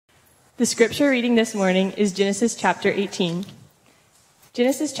The scripture reading this morning is Genesis chapter 18.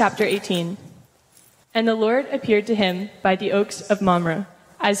 Genesis chapter 18. And the Lord appeared to him by the oaks of Mamre,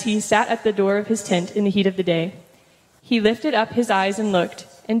 as he sat at the door of his tent in the heat of the day. He lifted up his eyes and looked,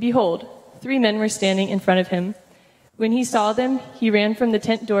 and behold, 3 men were standing in front of him. When he saw them, he ran from the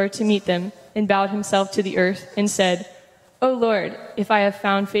tent door to meet them, and bowed himself to the earth, and said, O Lord, if I have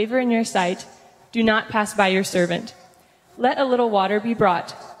found favor in your sight, do not pass by your servant. Let a little water be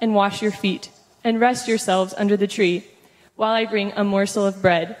brought, and wash your feet, and rest yourselves under the tree, while I bring a morsel of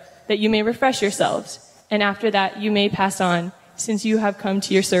bread, that you may refresh yourselves, and after that you may pass on, since you have come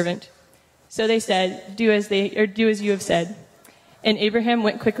to your servant. So they said, do as you have said. And Abraham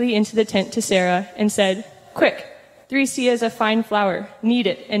went quickly into the tent to Sarah, and said, Quick, 3 seahs of fine flour, knead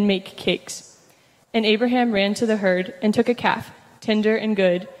it, and make cakes. And Abraham ran to the herd, and took a calf, tender and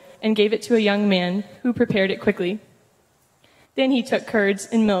good, and gave it to a young man, who prepared it quickly. Then he took curds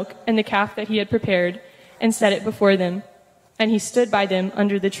and milk and the calf that he had prepared, and set it before them. And he stood by them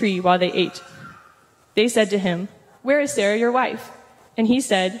under the tree while they ate. They said to him, Where is Sarah your wife? And he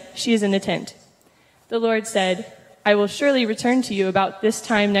said, She is in the tent. The Lord said, I will surely return to you about this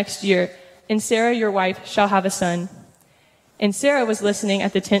time next year, and Sarah your wife shall have a son. And Sarah was listening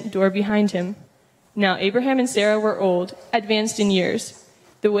at the tent door behind him. Now Abraham and Sarah were old, advanced in years.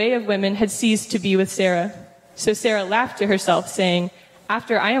 The way of women had ceased to be with Sarah. So Sarah laughed to herself, saying,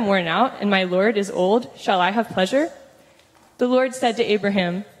 After I am worn out, and my Lord is old, shall I have pleasure? The Lord said to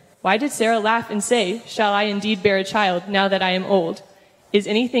Abraham, Why did Sarah laugh and say, Shall I indeed bear a child, now that I am old? Is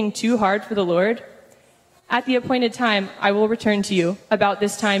anything too hard for the Lord? At the appointed time I will return to you, about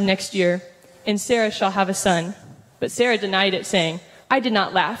this time next year, and Sarah shall have a son. But Sarah denied it, saying, I did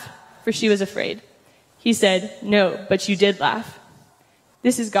not laugh, for she was afraid. He said, No, but you did laugh.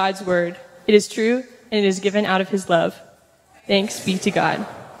 This is God's word. It is true, and it is given out of his love. Thanks be to God.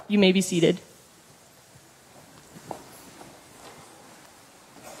 You may be seated. Good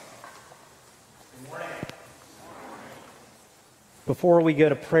morning. Before we go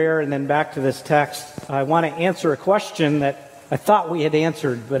to prayer and then back to this text, I want to answer a question that I thought we had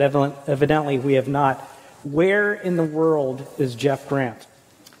answered, but evidently we have not. Where in the world is Jeff Grant?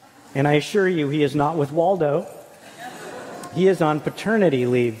 And I assure you, he is not with Waldo. He is on paternity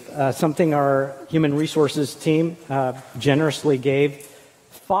leave, something our human resources team generously gave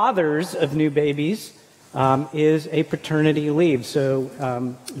fathers of new babies is a paternity leave.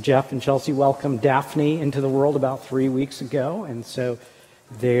 So Jeff and Chelsea welcomed Daphne into the world about 3 weeks ago, and so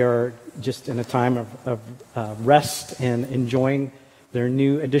they are just in a time of rest and enjoying their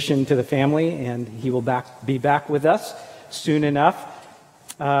new addition to the family, and he will be back with us soon enough.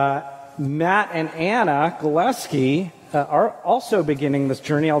 Matt and Anna Gillespie are also beginning this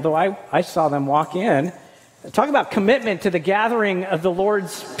journey, although I saw them walk in. Talk about commitment to the gathering of the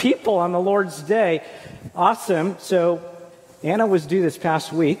Lord's people on the Lord's Day. Awesome. So Anna was due this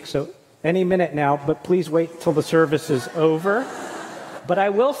past week, so any minute now, but please wait till the service is over. But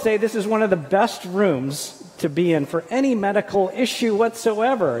I will say this is one of the best rooms to be in for any medical issue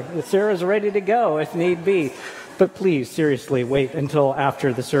whatsoever. Sarah's ready to go if need be. But please, seriously, wait until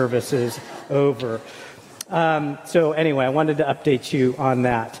after the service is over. So anyway, I wanted to update you on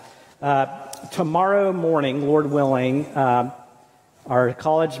that. Tomorrow morning, Lord willing, our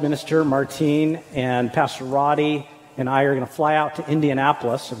college minister, Martine, and Pastor Roddy and I are going to fly out to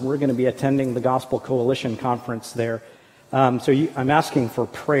Indianapolis, and we're going to be attending the Gospel Coalition Conference there. I'm asking for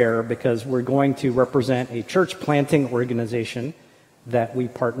prayer because we're going to represent a church planting organization that we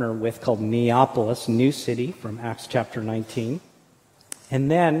partner with called Neapolis, New City, from Acts chapter 19.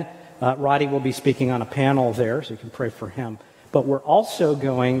 And then Roddy will be speaking on a panel there, so you can pray for him. But we're also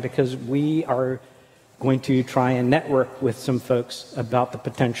going, because we are going to try and network with some folks about the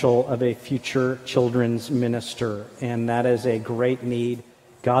potential of a future children's minister. And that is a great need.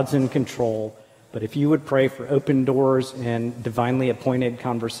 God's in control. But if you would pray for open doors and divinely appointed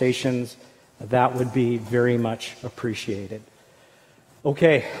conversations, that would be very much appreciated.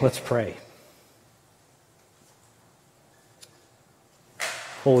 Okay, let's pray.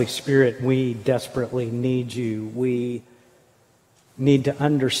 Holy Spirit, we desperately need you. We need to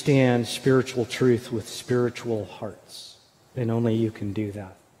understand spiritual truth with spiritual hearts, and only you can do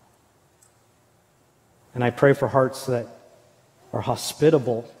that. And I pray for hearts that are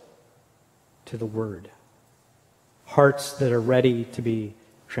hospitable to the Word, hearts that are ready to be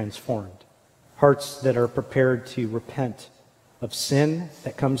transformed, hearts that are prepared to repent of sin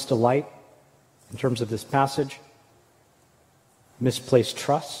that comes to light in terms of this passage, misplaced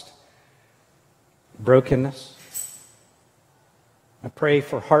trust, brokenness. I pray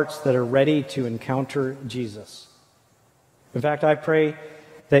for hearts that are ready to encounter Jesus. In fact, I pray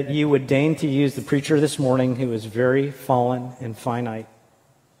that you would deign to use the preacher this morning who is very fallen and finite.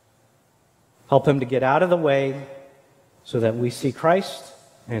 Help him to get out of the way so that we see Christ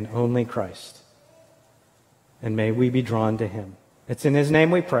and only Christ. And may we be drawn to him. It's in his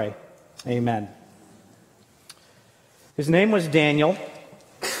name we pray. Amen. His name was Daniel,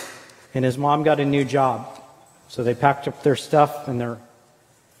 and his mom got a new job. So they packed up their stuff in their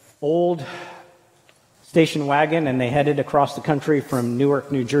old station wagon, and they headed across the country from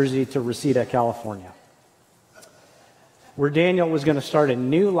Newark, New Jersey to Reseda, California, where Daniel was going to start a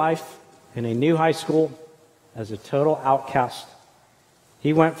new life in a new high school as a total outcast.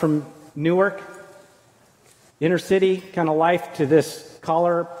 He went from Newark, inner city kind of life, to this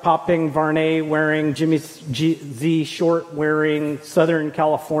collar-popping, Varney-wearing, Jimmy Z short-wearing Southern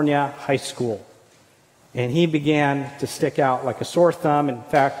California high school. And he began to stick out like a sore thumb. In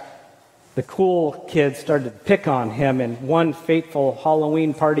fact, the cool kids started to pick on him. And one fateful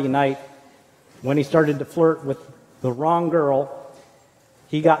Halloween party night, when he started to flirt with the wrong girl,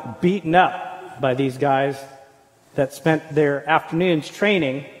 he got beaten up by these guys that spent their afternoons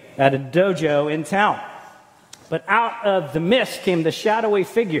training at a dojo in town. But out of the mist came the shadowy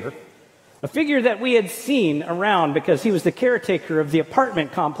figure, a figure that we had seen around because he was the caretaker of the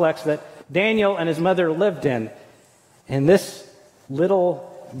apartment complex that Daniel and his mother lived in. And this little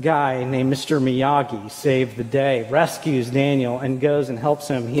guy named Mr. Miyagi saved the day, rescues Daniel, and goes and helps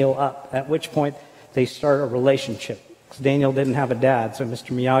him heal up, at which point they start a relationship. Because Daniel didn't have a dad, so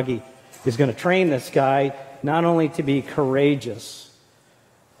Mr. Miyagi is going to train this guy not only to be courageous,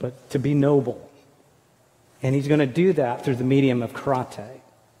 but to be noble. And he's going to do that through the medium of karate.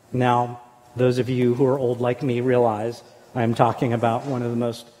 Now, those of you who are old like me realize I'm talking about one of the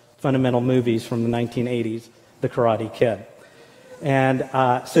most fundamental movies from the 1980s, The Karate Kid. And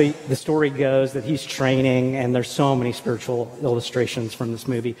so the story goes that he's training, and there's so many spiritual illustrations from this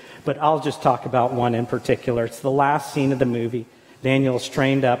movie. But I'll just talk about one in particular. It's the last scene of the movie. Daniel's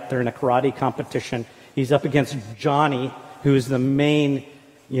trained up. They're in a karate competition. He's up against Johnny, who is the main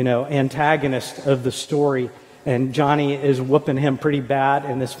antagonist of the story, and Johnny is whooping him pretty bad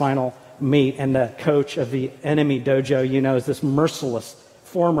in this final meet, and the coach of the enemy dojo, is this merciless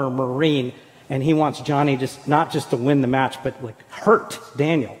former Marine, and he wants Johnny not just to win the match, but hurt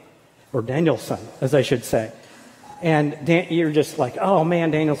Daniel, or Danielson, as I should say. And you're just like, oh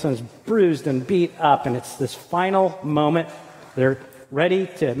man, Danielson's bruised and beat up, and it's this final moment. They're ready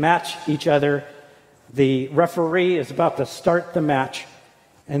to match each other. The referee is about to start the match.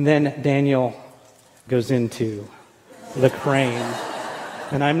 And then Daniel goes into the crane.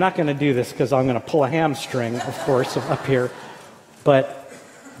 And I'm not going to do this because I'm going to pull a hamstring, of course, up here. But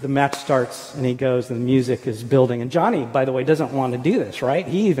the match starts, and he goes, and the music is building. And Johnny, by the way, doesn't want to do this, right?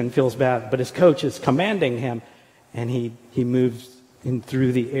 He even feels bad, but his coach is commanding him. And he moves in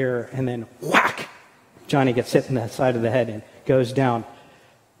through the air, and then whack! Johnny gets hit in the side of the head and goes down.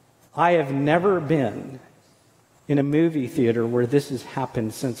 I have never been in a movie theater where this has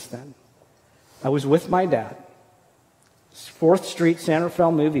happened since then. I was with my dad, 4th Street, San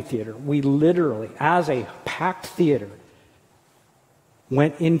Rafael movie theater. We literally, as a packed theater,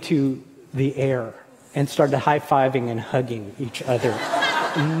 went into the air and started high-fiving and hugging each other.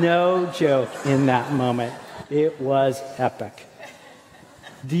 No joke in that moment. It was epic.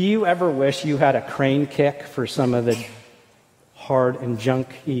 Do you ever wish you had a crane kick for some of the hard and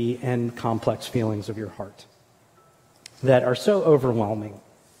junky and complex feelings of your heart that are so overwhelming?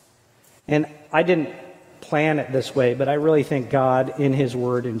 And I didn't plan it this way, but I really think God, in his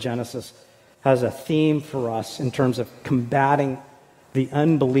word in Genesis, has a theme for us in terms of combating the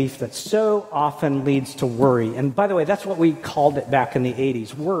unbelief that so often leads to worry. And by the way, that's what we called it back in the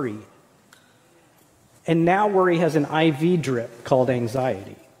 80s, worry. And now worry has an IV drip called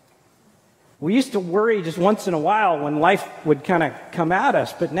anxiety. We used to worry just once in a while when life would kind of come at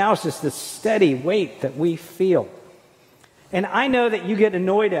us, but now it's just this steady weight that we feel. And I know that you get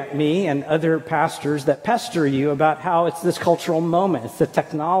annoyed at me and other pastors that pester you about how it's this cultural moment, it's the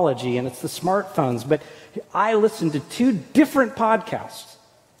technology and it's the smartphones. But I listened to 2 different podcasts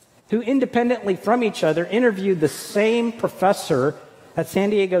who independently from each other interviewed the same professor at San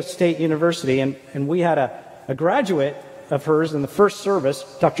Diego State University. And we had a graduate of hers in the first service,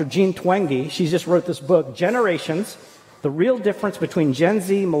 Dr. Jean Twenge. She just wrote this book, Generations, The Real Difference Between Gen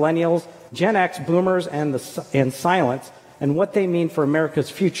Z, Millennials, Gen X, Boomers, and Silence, and what they mean for America's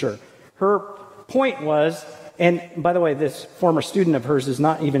future. Her point was, and by the way, this former student of hers is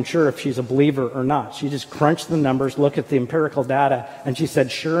not even sure if she's a believer or not. She just crunched the numbers, looked at the empirical data, and she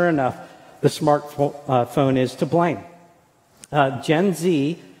said, sure enough, the smartphone is to blame. Gen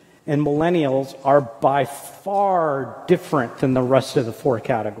Z and millennials are by far different than the rest of the four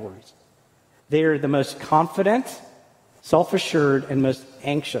categories. They are the most confident, self-assured, and most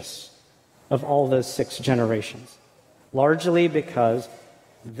anxious of all those six generations, largely because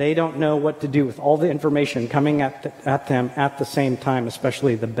they don't know what to do with all the information coming at them at the same time,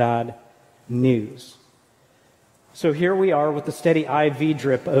 especially the bad news. So here we are with the steady IV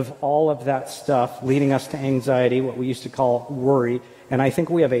drip of all of that stuff leading us to anxiety, what we used to call worry. And I think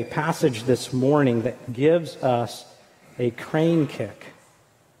we have a passage this morning that gives us a crane kick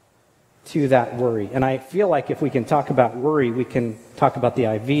to that worry. And I feel like if we can talk about worry, we can talk about the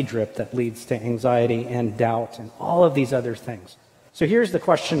IV drip that leads to anxiety and doubt and all of these other things. So here's the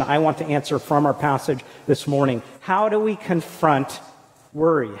question I want to answer from our passage this morning. How do we confront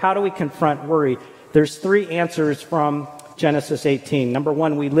worry? How do we confront worry? There's three answers from Genesis 18. Number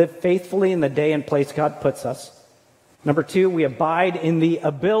one, we live faithfully in the day and place God puts us. Number two, we abide in the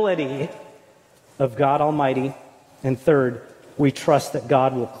ability of God Almighty. And third, we trust that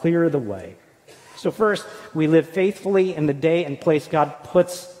God will clear the way. So first, we live faithfully in the day and place God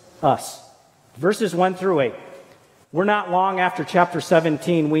puts us. Verses 1 through 8. We're not long after chapter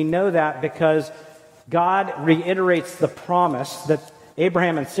 17. We know that because God reiterates the promise that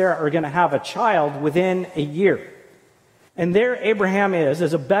Abraham and Sarah are going to have a child within a year. And there Abraham is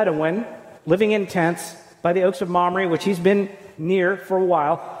as a Bedouin living in tents by the oaks of Mamre, which he's been near for a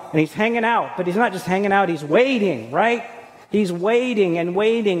while. And he's hanging out, but he's not just hanging out, he's waiting, right? He's waiting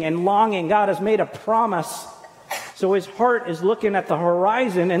and longing. God has made a promise. So his heart is looking at the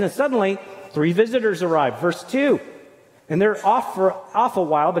horizon, and then suddenly 3 visitors arrive. Verse 2. And they're off for a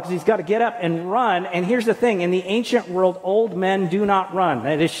while because he's got to get up and run. And here's the thing. In the ancient world, old men do not run.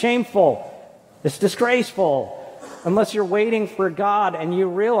 It is shameful. It's disgraceful. Unless you're waiting for God and you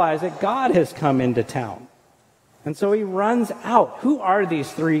realize that God has come into town. And so he runs out. Who are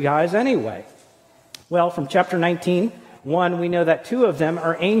these 3 guys anyway? Well, from chapter 19, 1, we know that 2 of them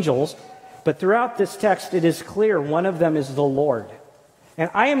are angels. But throughout this text, it is clear one of them is the Lord. And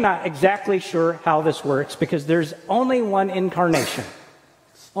I am not exactly sure how this works because there's only one incarnation.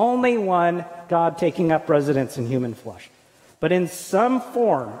 Only one God taking up residence in human flesh. But in some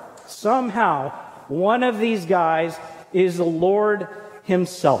form, somehow, one of these guys is the Lord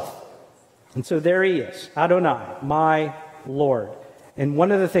himself. And so there he is, Adonai, my Lord. And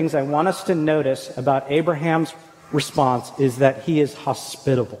one of the things I want us to notice about Abraham's response is that he is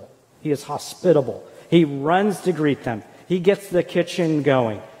hospitable. He is hospitable. He runs to greet them. He gets the kitchen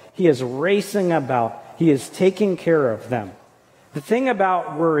going. He is racing about. He is taking care of them. The thing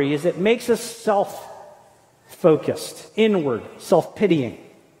about worry is it makes us self-focused, inward, self-pitying.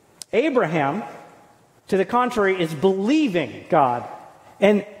 Abraham, to the contrary, is believing God.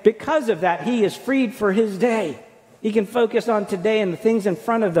 And because of that, he is freed for his day. He can focus on today and the things in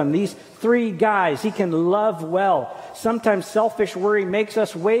front of them. These 3 guys, he can love well. Sometimes selfish worry makes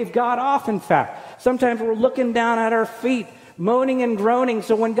us wave God off, in fact. Sometimes we're looking down at our feet, moaning and groaning.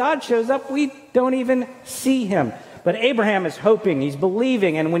 So when God shows up, we don't even see him. But Abraham is hoping, he's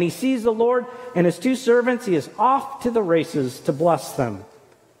believing. And when he sees the Lord and his 2 servants, he is off to the races to bless them.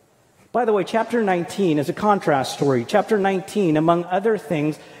 By the way, chapter 19 is a contrast story. Chapter 19, among other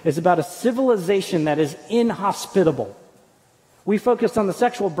things, is about a civilization that is inhospitable. We focused on the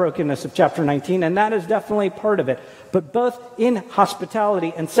sexual brokenness of chapter 19, and that is definitely part of it. But both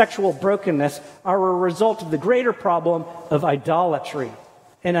inhospitality and sexual brokenness are a result of the greater problem of idolatry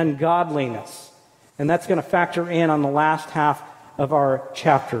and ungodliness. And that's going to factor in on the last half of our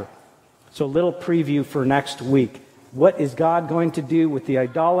chapter. So a little preview for next week. What is God going to do with the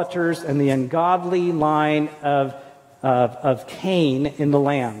idolaters and the ungodly line of Cain in the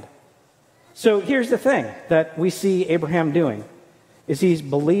land? So here's the thing that we see Abraham doing, is he's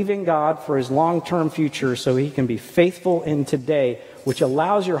believing God for his long-term future so he can be faithful in today, which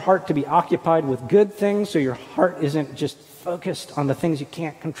allows your heart to be occupied with good things so your heart isn't just focused on the things you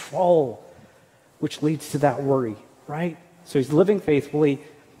can't control, which leads to that worry, right? So he's living faithfully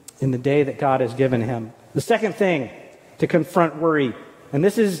in the day that God has given him. The second thing to confront worry, and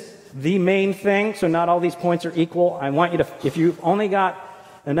this is the main thing, so not all these points are equal. I want you to, if you've only got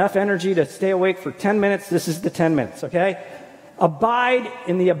enough energy to stay awake for 10 minutes, this is the 10 minutes, okay? Abide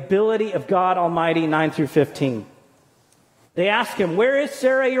in the ability of God Almighty, 9 through 15. They ask him, where is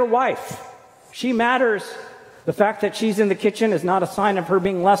Sarah, your wife? She matters. The fact that she's in the kitchen is not a sign of her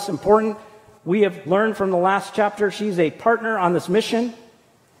being less important. We have learned from the last chapter she's a partner on this mission,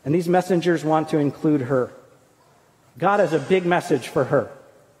 and these messengers want to include her. God has a big message for her.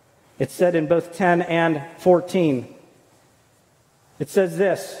 It's said in both 10 and 14. It says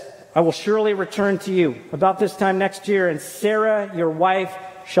this, I will surely return to you about this time next year, and Sarah, your wife,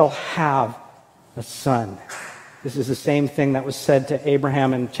 shall have a son. This is the same thing that was said to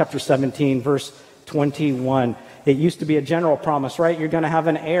Abraham in chapter 17, verse 21. It used to be a general promise, right? You're going to have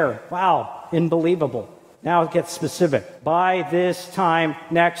an heir. Wow, unbelievable. Now it gets specific. By this time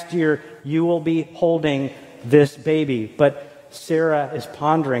next year, you will be holding this baby. But Sarah is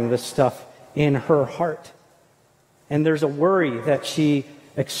pondering this stuff in her heart. And there's a worry that she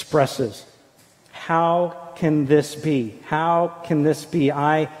expresses. How can this be? How can this be?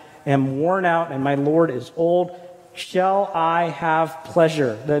 I am worn out and my Lord is old. Shall I have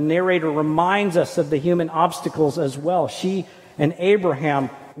pleasure? The narrator reminds us of the human obstacles as well. She and Abraham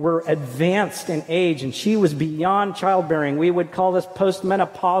were advanced in age, and she was beyond childbearing. We would call this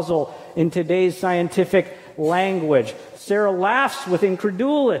postmenopausal in today's scientific language. Sarah laughs with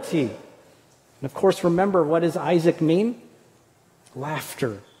incredulity. And of course, remember, what does Isaac mean?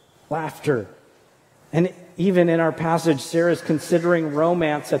 Laughter. Laughter. And even in our passage, Sarah is considering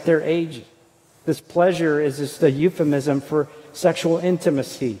romance at their age. This pleasure is just a euphemism for sexual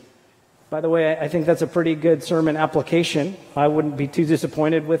intimacy. By the way, I think that's a pretty good sermon application. I wouldn't be too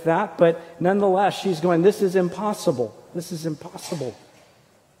disappointed with that. But nonetheless, she's going, this is impossible. This is impossible.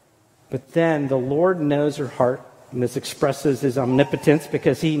 But then the Lord knows her heart. And this expresses his omnipotence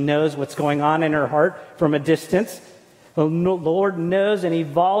because he knows what's going on in her heart from a distance. The Lord knows, and he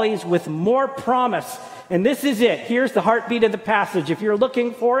volleys with more promise. And this is it. Here's the heartbeat of the passage. If you're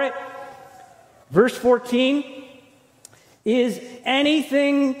looking for it, verse 14. Is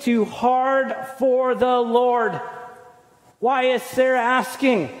anything too hard for the Lord? Why is Sarah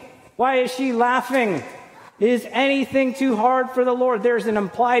asking? Why is she laughing? Is anything too hard for the Lord? There's an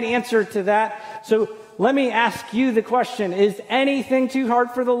implied answer to that. So let me ask you the question. Is anything too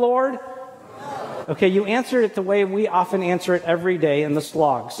hard for the Lord? No. Okay, you answered it the way we often answer it every day in the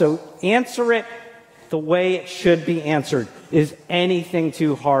slog. So answer it the way it should be answered. Is anything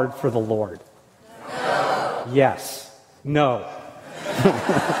too hard for the Lord? No. Yes. No.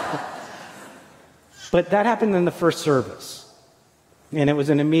 But that happened in the first service. And it was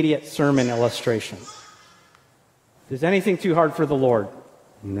an immediate sermon illustration. Is anything too hard for the Lord?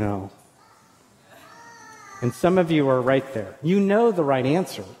 No. And some of you are right there. You know the right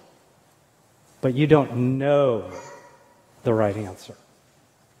answer, but you don't know the right answer.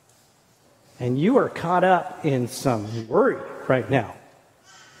 And you are caught up in some worry right now,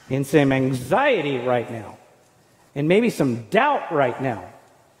 in some anxiety right now. And maybe some doubt right now,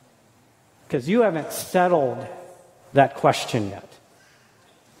 because you haven't settled that question yet.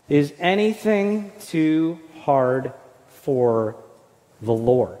 Is anything too hard for the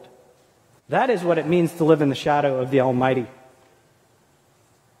Lord? That is what it means to live in the shadow of the Almighty.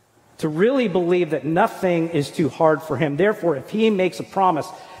 To really believe that nothing is too hard for him. Therefore, if he makes a promise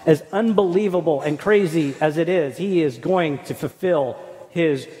as unbelievable and crazy as it is, he is going to fulfill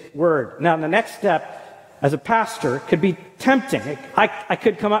his word. Now, the next step as a pastor could be tempting. I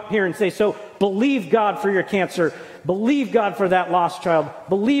could come up here and say, so believe God for your cancer. Believe God for that lost child.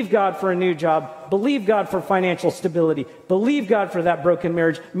 Believe God for a new job. Believe God for financial stability. Believe God for that broken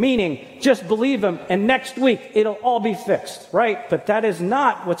marriage. Meaning, just believe him and next week it'll all be fixed, right? But that is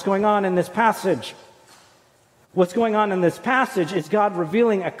not what's going on in this passage. What's going on in this passage is God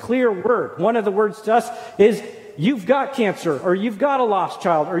revealing a clear word. One of the words to us is, you've got cancer, or you've got a lost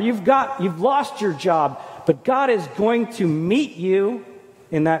child, or you've lost your job. But God is going to meet you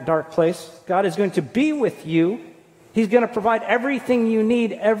in that dark place. God is going to be with you. He's going to provide everything you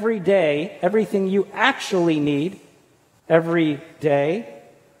need every day, everything you actually need every day.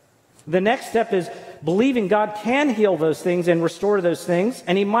 The next step is believing God can heal those things and restore those things,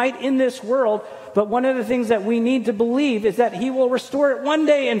 and he might in this world, but one of the things that we need to believe is that he will restore it one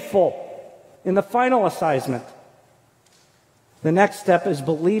day in full, in the final assignment. The next step is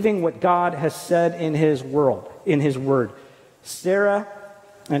believing what God has said in his word. Sarah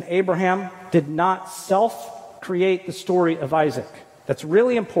and Abraham did not self-create the story of Isaac. That's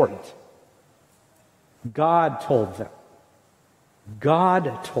really important. God told them.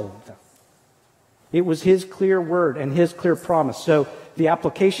 God told them. It was his clear word and his clear promise. So the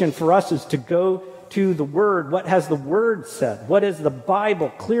application for us is to go to the word. What has the word said? What has the Bible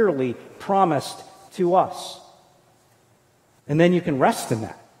clearly promised to us? And then you can rest in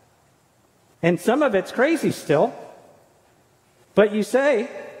that. And some of it's crazy still. But you say,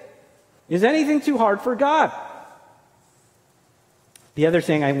 is anything too hard for God? The other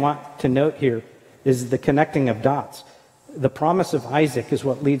thing I want to note here is the connecting of dots. The promise of Isaac is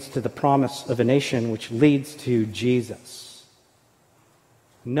what leads to the promise of a nation, which leads to Jesus.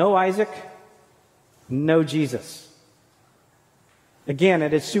 No Isaac, no Jesus. Again,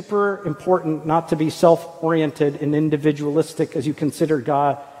 it is super important not to be self-oriented and individualistic as you consider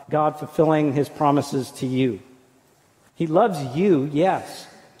God fulfilling his promises to you. He loves you, yes,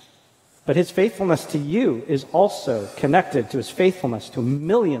 but his faithfulness to you is also connected to his faithfulness to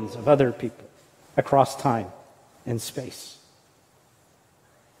millions of other people across time and space.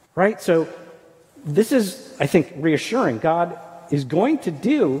 Right? So this is, I think, reassuring. God is going to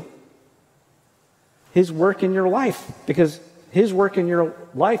do his work in your life because his work in your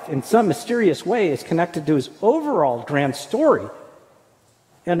life in some mysterious way is connected to his overall grand story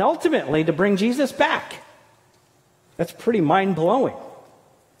and ultimately to bring Jesus back. That's pretty mind-blowing.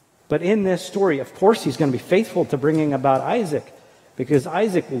 But in this story, of course, he's going to be faithful to bringing about Isaac because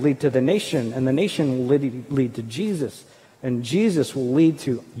Isaac will lead to the nation and the nation will lead to Jesus and Jesus will lead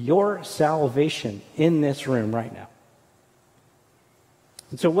to your salvation in this room right now.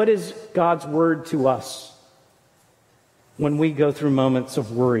 And so what is God's word to us when we go through moments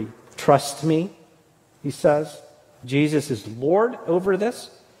of worry? Trust me, he says. Jesus is Lord over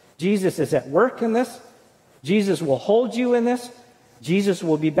this. Jesus is at work in this. Jesus will hold you in this. Jesus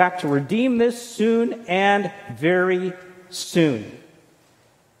will be back to redeem this soon and very soon.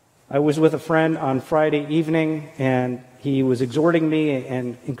 I was with a friend on Friday evening, and he was exhorting me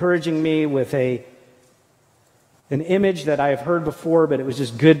and encouraging me with an image that I have heard before, but it was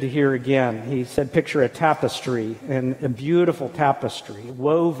just good to hear again. He said, picture a tapestry, and a beautiful tapestry,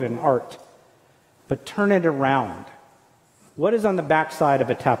 woven art, but turn it around. What is on the backside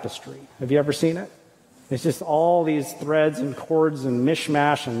of a tapestry? Have you ever seen it? It's just all these threads and cords and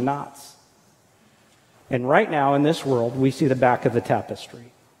mishmash and knots. And right now in this world, we see the back of the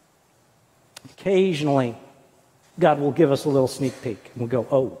tapestry. Occasionally, God will give us a little sneak peek, and we'll go,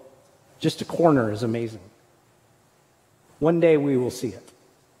 oh, just a corner is amazing. One day we will see it.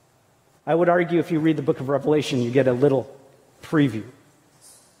 I would argue if you read the book of Revelation, you get a little preview.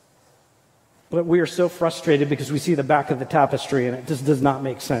 But we are so frustrated because we see the back of the tapestry and it just does not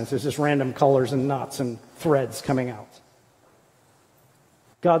make sense. It's just random colors and knots and threads coming out.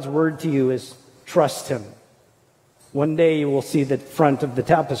 God's word to you is trust him. One day you will see the front of the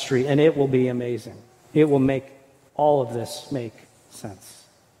tapestry and it will be amazing. It will make all of this make sense.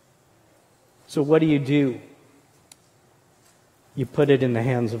 So what do? You put it in the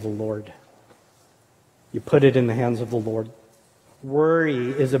hands of the Lord. You put it in the hands of the Lord.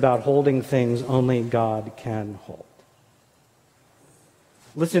 Worry is about holding things only God can hold.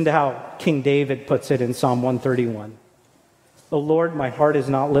 Listen to how King David puts it in Psalm 131. O Lord, my heart is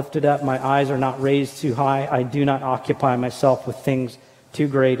not lifted up, my eyes are not raised too high. I do not occupy myself with things too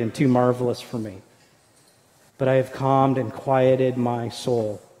great and too marvelous for me. But I have calmed and quieted my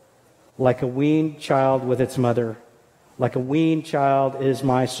soul. Like a weaned child with its mother, like a weaned child is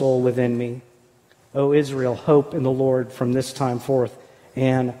my soul within me. O Israel, hope in the Lord from this time forth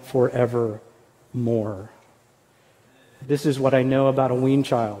and forevermore. This is what I know about a weaned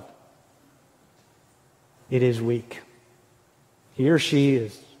child. It is weak. He or she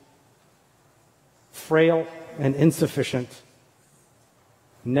is frail and insufficient.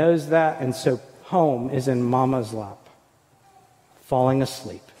 Knows that, and so home is in mama's lap, falling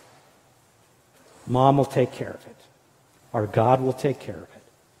asleep. Mom will take care of it. Our God will take care of it.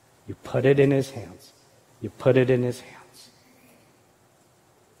 You put it in his hands. You put it in his hands.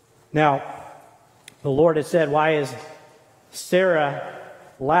 Now, the Lord has said, why is Sarah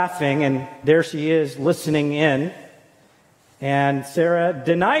laughing? And there she is listening in. And Sarah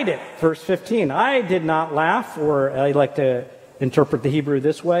denied it. Verse 15, I did not laugh, or I like to interpret the Hebrew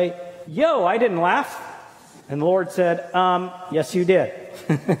this way. Yo, I didn't laugh. And the Lord said, yes, you did.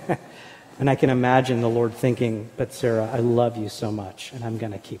 And I can imagine the Lord thinking, but Sarah, I love you so much, and I'm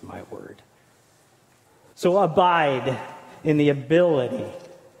going to keep my word. So abide in the ability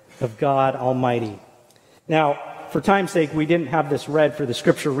of God Almighty. Now, for time's sake, we didn't have this read for the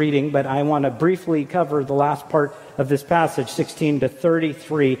scripture reading, but I want to briefly cover the last part of this passage, 16 to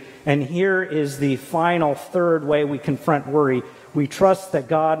 33. And here is the final third way we confront worry. We trust that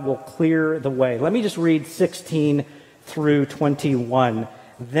God will clear the way. Let me just read 16 through 21.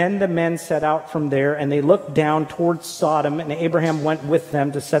 Then the men set out from there, and they looked down towards Sodom, and Abraham went with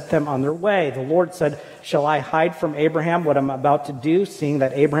them to set them on their way. The Lord said, shall I hide from Abraham what I'm about to do, seeing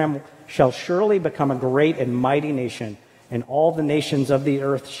that Abraham shall surely become a great and mighty nation, and all the nations of the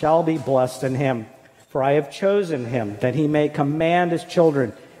earth shall be blessed in him. For I have chosen him, that he may command his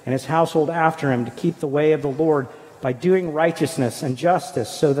children and his household after him to keep the way of the Lord by doing righteousness and justice,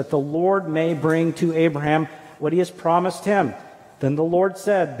 so that the Lord may bring to Abraham what he has promised him. Then the Lord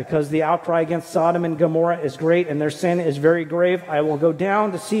said, because the outcry against Sodom and Gomorrah is great and their sin is very grave, I will go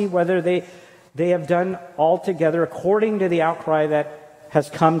down to see whether they they have done altogether according to the outcry that has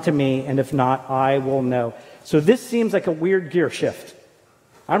come to me, and if not, I will know. So this seems like a weird gear shift.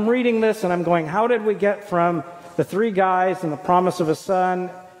 I'm reading this and I'm going, how did we get from the three guys and the promise of a son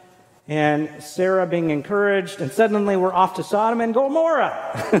and Sarah being encouraged, and suddenly we're off to Sodom and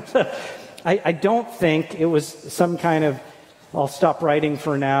Gomorrah? I don't think it was some kind of, I'll stop writing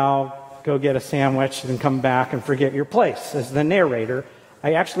for now, go get a sandwich, and come back and forget your place as the narrator.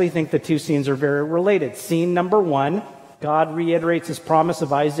 I actually think the two scenes are very related. Scene number one, God reiterates his promise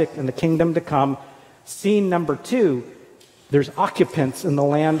of Isaac and the kingdom to come. Scene number two, there's occupants in the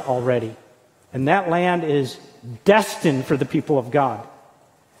land already. And that land is destined for the people of God.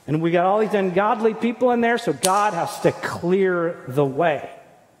 And we got all these ungodly people in there, so God has to clear the way.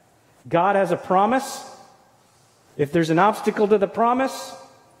 God has a promise. If there's an obstacle to the promise,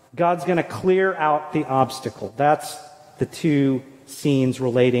 God's going to clear out the obstacle. That's the two scenes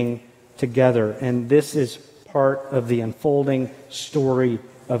relating together. And this is part of the unfolding story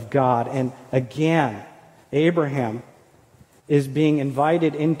of God. And again, Abraham is being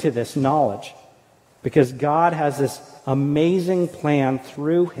invited into this knowledge because God has this amazing plan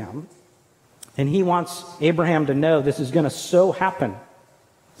through him. And he wants Abraham to know this is going to so happen.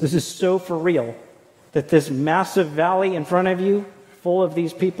 This is so for real that this massive valley in front of you, full of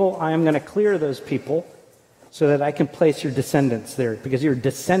these people, I am going to clear those people so that I can place your descendants there, because your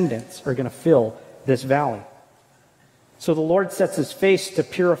descendants are going to fill this valley. So the Lord sets his face to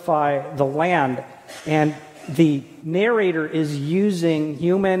purify the land, and the narrator is using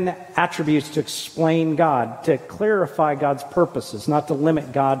human attributes to explain God, to clarify God's purposes, not to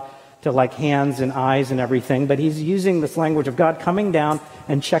limit God to like hands and eyes and everything, but he's using this language of God coming down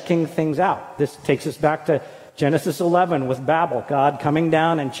and checking things out. This takes us back to Genesis 11 with Babel, God coming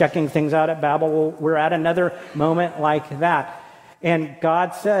down and checking things out at Babel. We're at another moment like that. And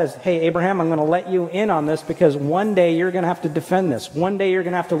God says, hey, Abraham, I'm going to let you in on this because one day you're going to have to defend this. One day you're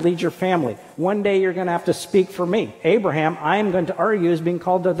going to have to lead your family. One day you're going to have to speak for me. Abraham, I am going to argue, is being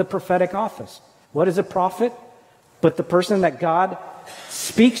called to the prophetic office. What is a prophet? But the person that God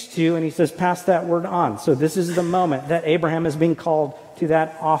speaks to, and he says, pass that word on. So this is the moment that Abraham is being called to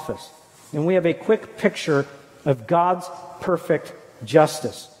that office. And we have a quick picture of God's perfect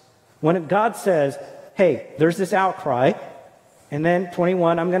justice. When God says, hey, there's this outcry, and then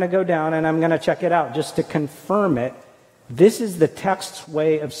 21, I'm going to go down and I'm going to check it out just to confirm it. This is the text's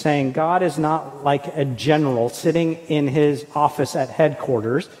way of saying God is not like a general sitting in his office at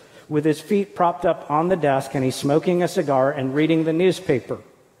headquarters with his feet propped up on the desk and he's smoking a cigar and reading the newspaper.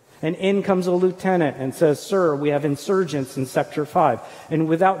 And in comes a lieutenant and says, sir, we have insurgents in Sector 5. And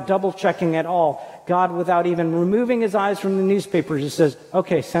without double checking at all, God, without even removing his eyes from the newspaper, just says,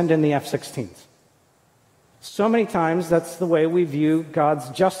 okay, send in the F-16s. So many times that's the way we view God's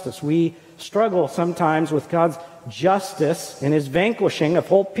justice. We struggle sometimes with God's justice and his vanquishing of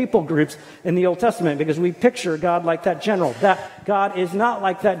whole people groups in the Old Testament because we picture God like that general. That God is not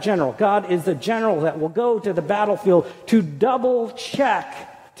like that general. God is the general that will go to the battlefield to double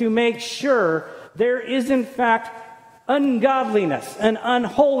check to make sure there is in fact ungodliness and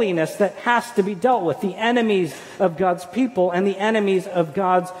unholiness that has to be dealt with. The enemies of God's people and the enemies of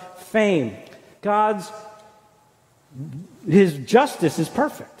God's fame. His justice is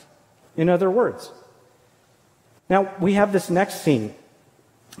perfect, in other words. Now, we have this next scene.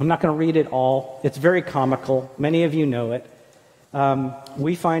 I'm not going to read it all. It's very comical. Many of you know it.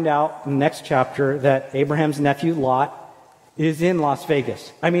 We find out in the next chapter that Abraham's nephew Lot is in Las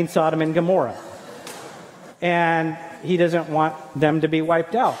Vegas. I mean Sodom and Gomorrah. And he doesn't want them to be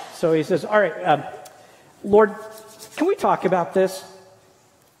wiped out. So he says, all right, Lord, can we talk about this?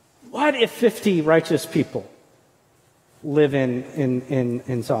 What if 50 righteous people live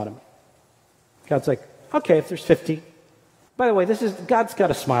in Sodom? God's like, okay, if there's 50. By the way, God's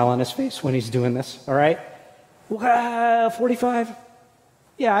got a smile on his face when he's doing this, all right? 45?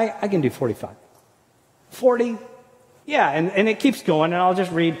 Yeah, I can do 45. 40? Yeah, and it keeps going, and I'll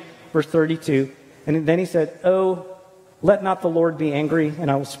just read verse 32. And then he said, oh, let not the Lord be angry,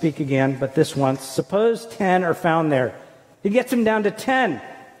 and I will speak again, but this once. Suppose 10 are found there. He gets him down to 10.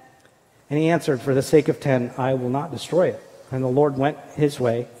 And he answered, for the sake of 10, I will not destroy it. And the Lord went his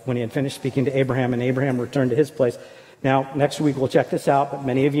way when he had finished speaking to Abraham, and Abraham returned to his place. Now, next week we'll check this out, but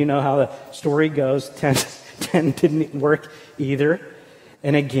many of you know how the story goes. 10 didn't work either.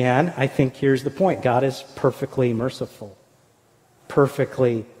 And again, I think here's the point. God is perfectly merciful,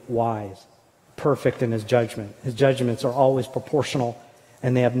 perfectly wise, perfect in his judgment. His judgments are always proportional,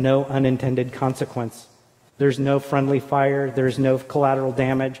 and they have no unintended consequence. There's no friendly fire. There's no collateral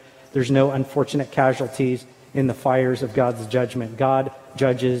damage. There's no unfortunate casualties in the fires of God's judgment. God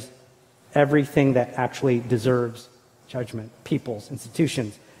judges everything that actually deserves judgment, peoples,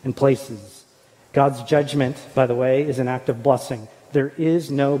 institutions, and places. God's judgment, by the way, is an act of blessing. There is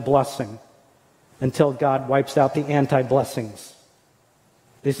no blessing until God wipes out the anti-blessings.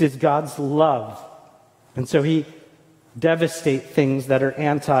 This is God's love. And so he devastates things that are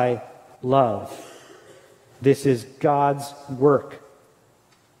anti-love. This is God's work.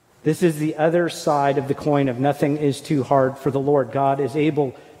 This is the other side of the coin of nothing is too hard for the Lord. God is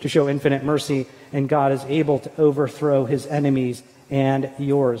able to show infinite mercy, and God is able to overthrow his enemies and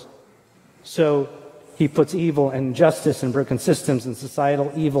yours. So he puts evil and injustice and broken systems and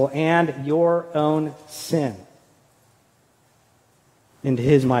societal evil and your own sin into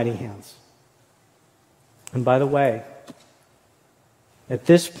his mighty hands. And by the way, at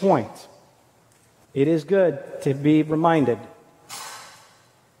this point, it is good to be reminded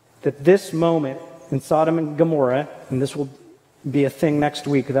that this moment in Sodom and Gomorrah, and this will be a thing next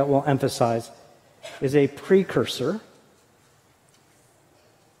week that we'll emphasize, is a precursor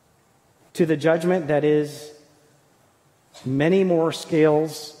to the judgment that is many more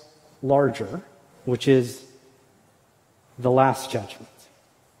scales larger, which is the last judgment.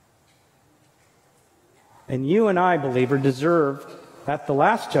 And you and I, believer, deserve at the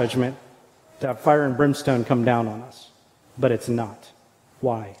last judgment to have fire and brimstone come down on us. But it's not.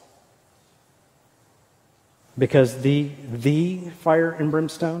 Why? Because the fire and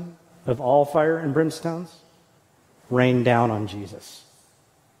brimstone of all fire and brimstones rained down on Jesus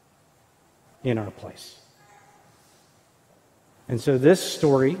in our place. And so this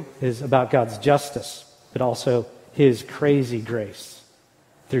story is about God's justice, but also his crazy grace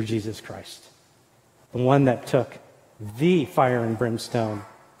through Jesus Christ. The one that took the fire and brimstone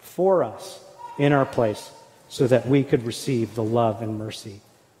for us in our place so that we could receive the love and mercy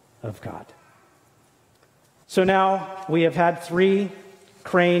of God. So now we have had 3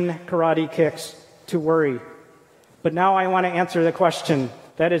 crane karate kicks to worry. But now I want to answer the question,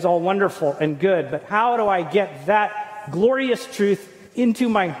 that is all wonderful and good, but how do I get that glorious truth into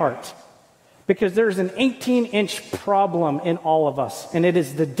my heart? Because there's an 18-inch problem in all of us, and it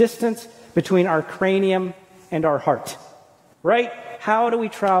is the distance between our cranium and our heart. Right? How do we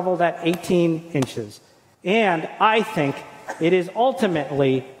travel that 18 inches? And I think it is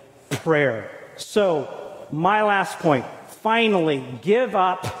ultimately prayer. So, my last point, finally, give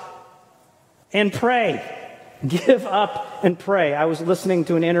up and pray. Give up and pray. I was listening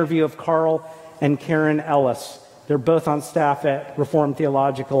to an interview of Carl and Karen Ellis. They're both on staff at Reformed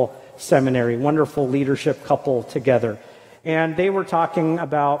Theological Seminary. Wonderful leadership couple together. And they were talking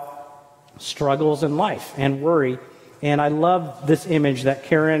about struggles in life and worry. And I love this image that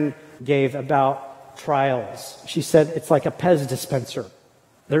Karen gave about trials. She said it's like a Pez dispenser.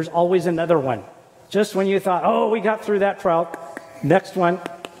 There's always another one. Just when you thought, oh, we got through that trial, next one.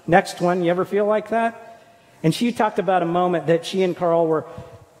 You ever feel like that? And she talked about a moment that she and Carl were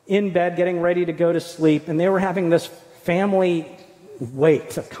in bed getting ready to go to sleep, and they were having this family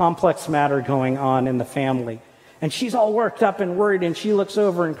weight, a complex matter going on in the family. And she's all worked up and worried, and she looks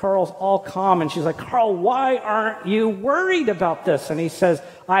over, and Carl's all calm, and she's like, Carl, why aren't you worried about this? And he says,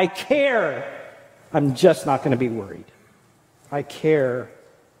 I care. I'm just not going to be worried. I care.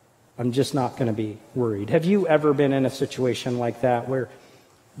 I'm just not going to be worried. Have you ever been in a situation like that where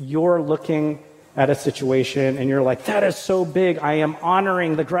you're looking at a situation and you're like, that is so big, I am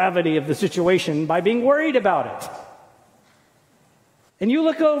honoring the gravity of the situation by being worried about it? And you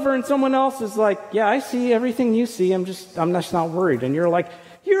look over and someone else is like, yeah, I see everything you see, I'm just not worried. And you're like,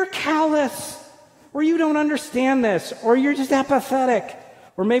 you're callous, or you don't understand this, or you're just apathetic.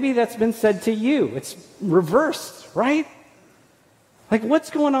 Or maybe that's been said to you. It's reversed, right? Like, what's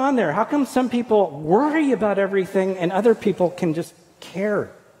going on there? How come some people worry about everything and other people can just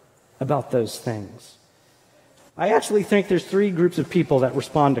care about those things? I actually think there's 3 groups of people that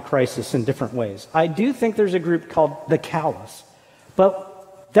respond to crisis in different ways. I do think there's a group called the callous,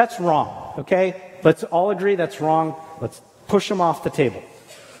 but that's wrong, okay? Let's all agree that's wrong. Let's push them off the table.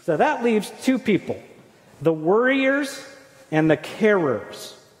 So that leaves 2 people, the worriers and the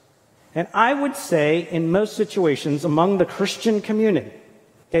carers. And I would say in most situations among the Christian community,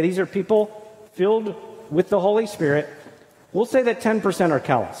 okay, these are people filled with the Holy Spirit, we'll say that 10% are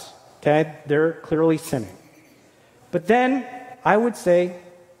callous, okay? They're clearly sinning. But then I would say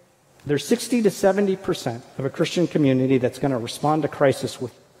there's 60 to 70% of a Christian community that's going to respond to crisis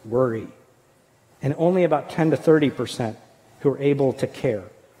with worry, and only about 10 to 30% who are able to care.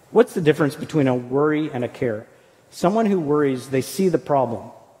 What's the difference between a worry and a care? Someone who worries, they see the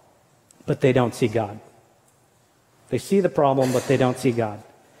problem, but they don't see God. They see the problem, but they don't see God.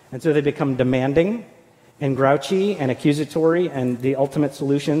 And so they become demanding, and grouchy and accusatory, and the ultimate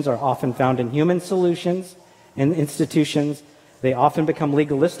solutions are often found in human solutions and institutions. They often become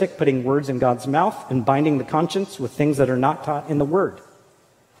legalistic, putting words in God's mouth and binding the conscience with things that are not taught in the Word.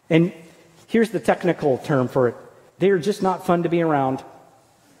 And here's the technical term for it. They are just not fun to be around.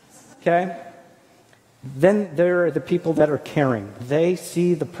 Okay? Then there are the people that are caring. They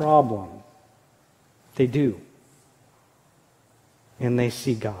see the problem. They do. And they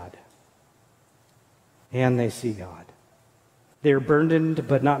see God. And they see God. They are burdened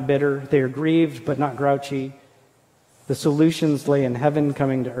but not bitter. They are grieved but not grouchy. The solutions lay in heaven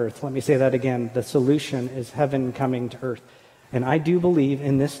coming to earth. Let me say that again. The solution is heaven coming to earth. And I do believe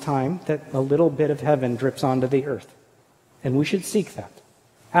in this time that a little bit of heaven drips onto the earth. And we should seek that.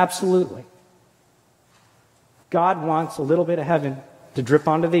 Absolutely. God wants a little bit of heaven to drip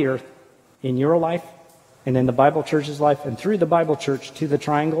onto the earth in your life and in the Bible Church's life and through the Bible Church to the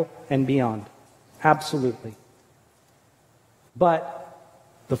triangle and beyond. Absolutely. But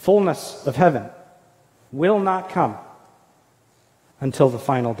the fullness of heaven will not come until the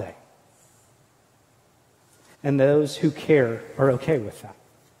final day. And those who care are okay with that.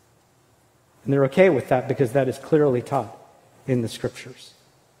 And they're okay with that because that is clearly taught in the Scriptures.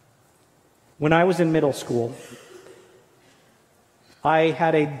 When I was in middle school, I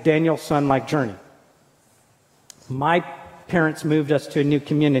had a Daniel son-like journey. My parents moved us to a new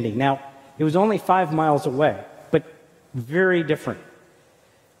community. Now, it was only 5 miles away, but very different.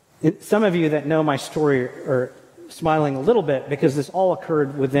 Some of you that know my story are smiling a little bit because this all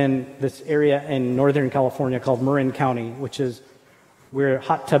occurred within this area in Northern California called Marin County, which is where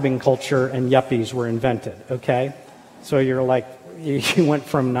hot tubbing culture and yuppies were invented, okay? So you're like, you went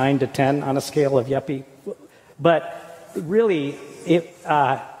from 9 to 10 on a scale of yuppie. But really,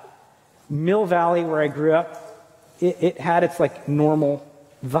 Mill Valley, where I grew up, it had its like normal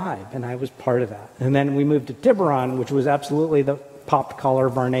vibe, and I was part of that. And then we moved to Tiburon, which was absolutely the popped collar,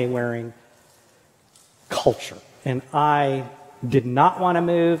 Varney wearing culture. And I did not want to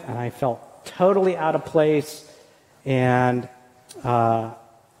move, and I felt totally out of place, and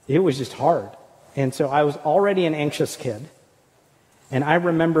it was just hard. And so I was already an anxious kid, and I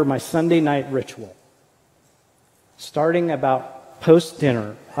remember my Sunday night ritual. Starting about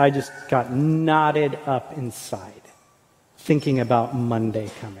post-dinner, I just got knotted up inside, thinking about Monday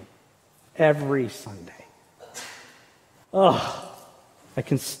coming. Every Sunday. Oh, I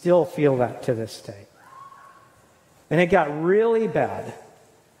can still feel that to this day. And it got really bad,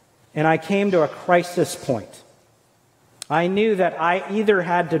 and I came to a crisis point. I knew that I either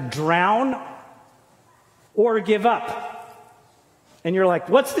had to drown or give up. And you're like,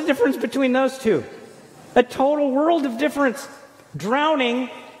 what's the difference between those two? A total world of difference. Drowning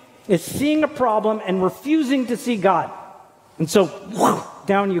is seeing a problem and refusing to see God. And so,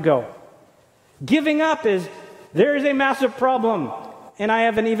 down you go. Giving up is, there is a massive problem, and I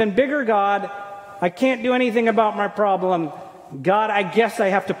have an even bigger God. I can't do anything about my problem. God, I guess I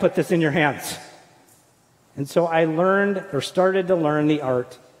have to put this in your hands. And so I started to learn the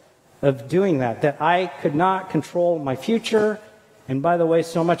art of doing that I could not control my future. And by the way,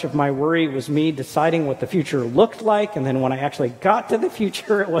 so much of my worry was me deciding what the future looked like. And then when I actually got to the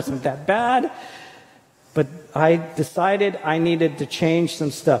future, it wasn't that bad. But I decided I needed to change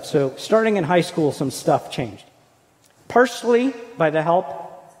some stuff. So starting in high school, some stuff changed. Partially by the help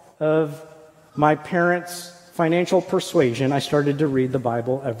of my parents' financial persuasion, I started to read the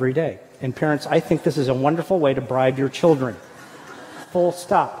Bible every day. And parents, I think this is a wonderful way to bribe your children. Full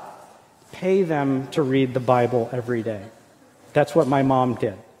stop. Pay them to read the Bible every day. That's what my mom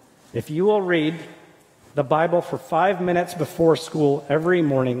did. If you will read the Bible for 5 minutes before school every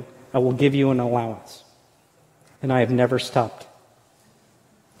morning, I will give you an allowance. And I have never stopped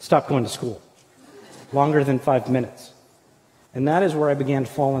going to school longer than 5 minutes. And that is where I began to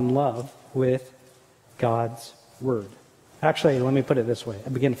fall in love with God's Word. Actually, let me put it this way. I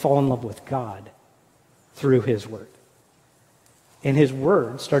began to fall in love with God through His Word. And His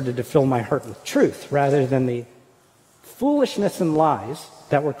Word started to fill my heart with truth rather than the foolishness and lies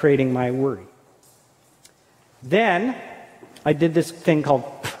that were creating my worry. Then I did this thing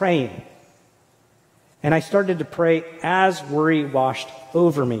called praying. And I started to pray as worry washed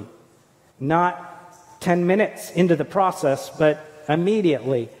over me. Not 10 minutes into the process, but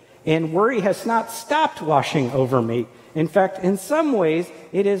immediately. And worry has not stopped washing over me. In fact, in some ways,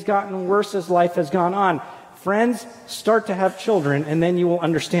 it has gotten worse as life has gone on. Friends, start to have children, and then you will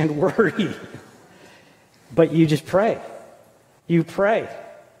understand worry. But you just pray. You pray.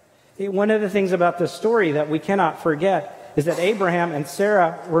 One of the things about this story that we cannot forget is that Abraham and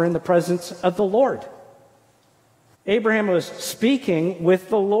Sarah were in the presence of the Lord. Abraham was speaking with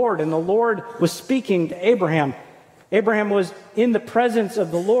the Lord, and the Lord was speaking to Abraham. Abraham was in the presence of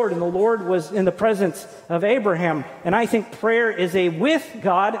the Lord, and the Lord was in the presence of Abraham. And I think prayer is a with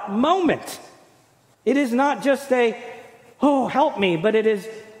God moment. It is not just a, oh, help me, but it is,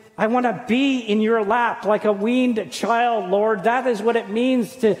 I want to be in your lap like a weaned child, Lord. That is what it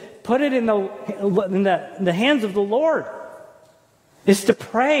means to put it in the hands of the Lord, is to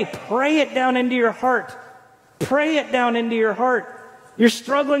pray. Pray it down into your heart. Pray it down into your heart. You're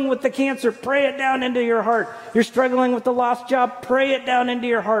struggling with the cancer, pray it down into your heart. You're struggling with the lost job, pray it down into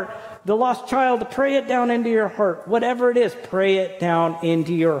your heart. The lost child, pray it down into your heart. Whatever it is, pray it down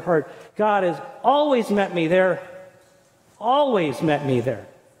into your heart. God has always met me there. Always met me there.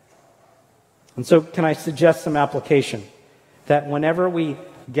 And so can I suggest some application? That whenever we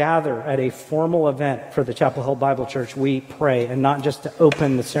gather at a formal event for the Chapel Hill Bible Church, we pray, and not just to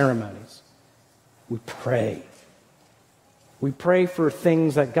open the ceremonies. We pray. We pray for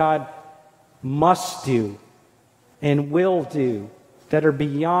things that God must do and will do that are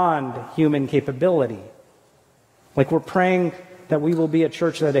beyond human capability. Like we're praying that we will be a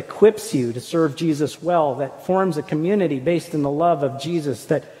church that equips you to serve Jesus well, that forms a community based in the love of Jesus,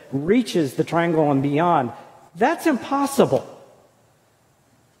 that reaches the triangle and beyond. That's impossible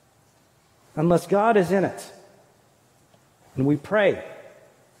unless God is in it. And we pray.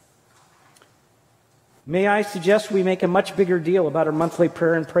 May I suggest we make a much bigger deal about our monthly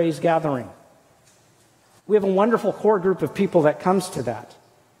prayer and praise gathering. We have a wonderful core group of people that comes to that.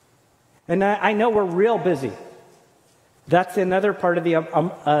 And I know we're real busy. That's another part of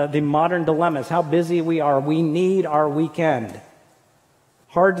the modern dilemma, is how busy we are. We need our weekend.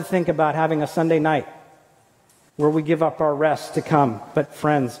 Hard to think about having a Sunday night where we give up our rest to come. But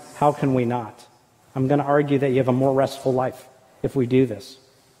friends, how can we not? I'm going to argue that you have a more restful life if we do this.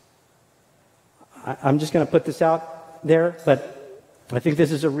 I'm just going to put this out there, but I think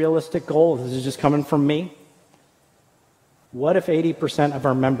this is a realistic goal. This is just coming from me. What if 80% of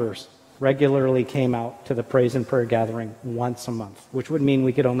our members regularly came out to the praise and prayer gathering once a month, which would mean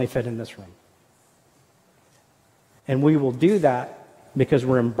we could only fit in this room? And we will do that because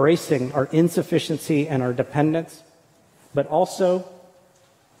we're embracing our insufficiency and our dependence, but also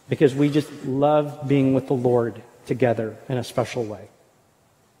because we just love being with the Lord together in a special way.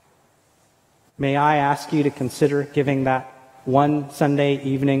 May I ask you to consider giving that one Sunday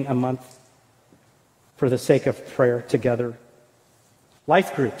evening a month for the sake of prayer together.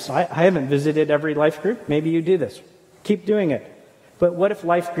 Life groups. I haven't visited every life group. Maybe you do this. Keep doing it. But what if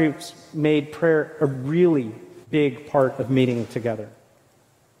life groups made prayer a really big part of meeting together?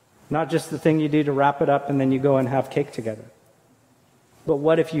 Not just the thing you do to wrap it up and then you go and have cake together. But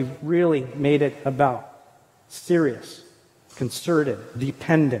what if you really made it about serious, concerted,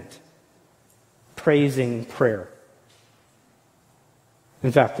 dependent, praising prayer?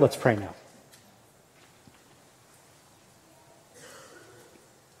 In fact, let's pray now.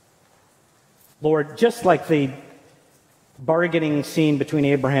 Lord, just like the bargaining scene between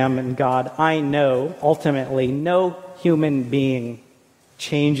Abraham and God, I know ultimately no human being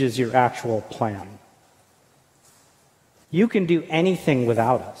changes your actual plan. You can do anything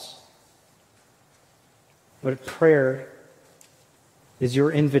without us. But prayer is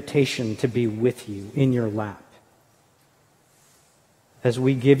your invitation to be with you in your lap. As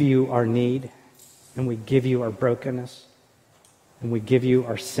we give you our need, and we give you our brokenness, and we give you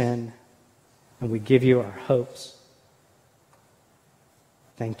our sin, and we give you our hopes.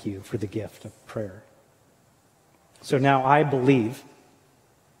 Thank you for the gift of prayer. So now I believe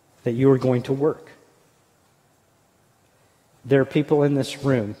that you are going to work. There are people in this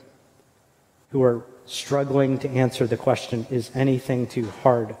room who are struggling to answer the question, is anything too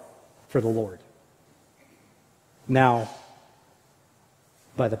hard for the Lord? Now,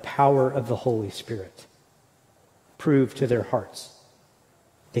 by the power of the Holy Spirit, prove to their hearts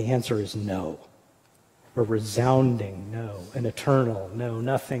the answer is no. A resounding no, an eternal no.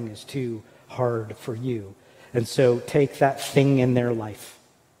 Nothing is too hard for you. And so take that thing in their life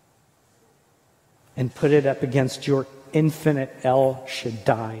and put it up against your infinite El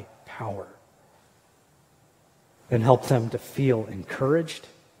Shaddai power. And help them to feel encouraged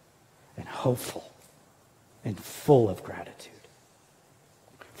and hopeful and full of gratitude.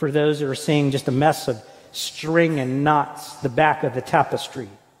 For those who are seeing just a mess of string and knots, the back of the tapestry,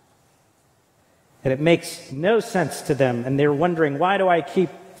 and it makes no sense to them, and they're wondering, why do I keep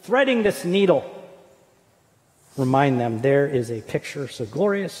threading this needle? Remind them there is a picture so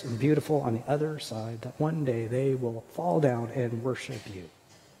glorious and beautiful on the other side that one day they will fall down and worship you.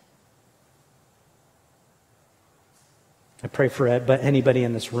 I pray for anybody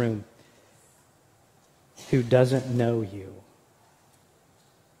in this room who doesn't know you.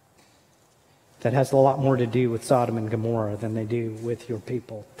 That has a lot more to do with Sodom and Gomorrah than they do with your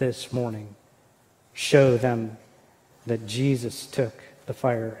people this morning. Show them that Jesus took the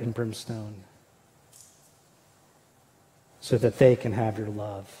fire and brimstone so that they can have your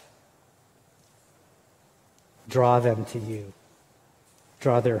love. Draw them to you.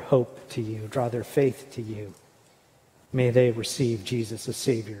 Draw their hope to you. Draw their faith to you. May they receive Jesus as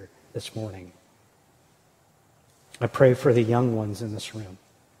Savior this morning. I pray for the young ones in this room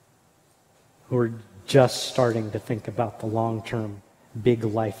who are just starting to think about the long-term, big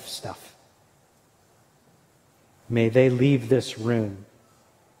life stuff. May they leave this room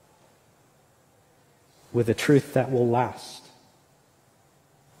with a truth that will last.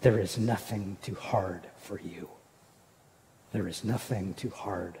 There is nothing too hard for you. There is nothing too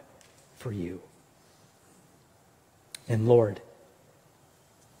hard for you. And Lord,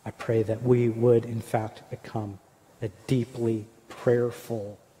 I pray that we would, in fact, become a deeply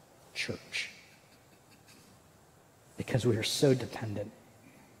prayerful church. Because we are so dependent.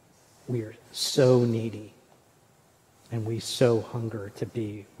 We are so needy. And we so hunger to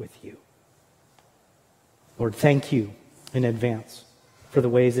be with you. Lord, thank you in advance for the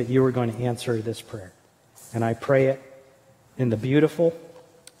ways that you are going to answer this prayer. And I pray it in the beautiful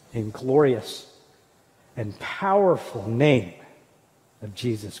and glorious and powerful name of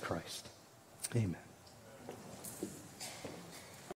Jesus Christ. Amen.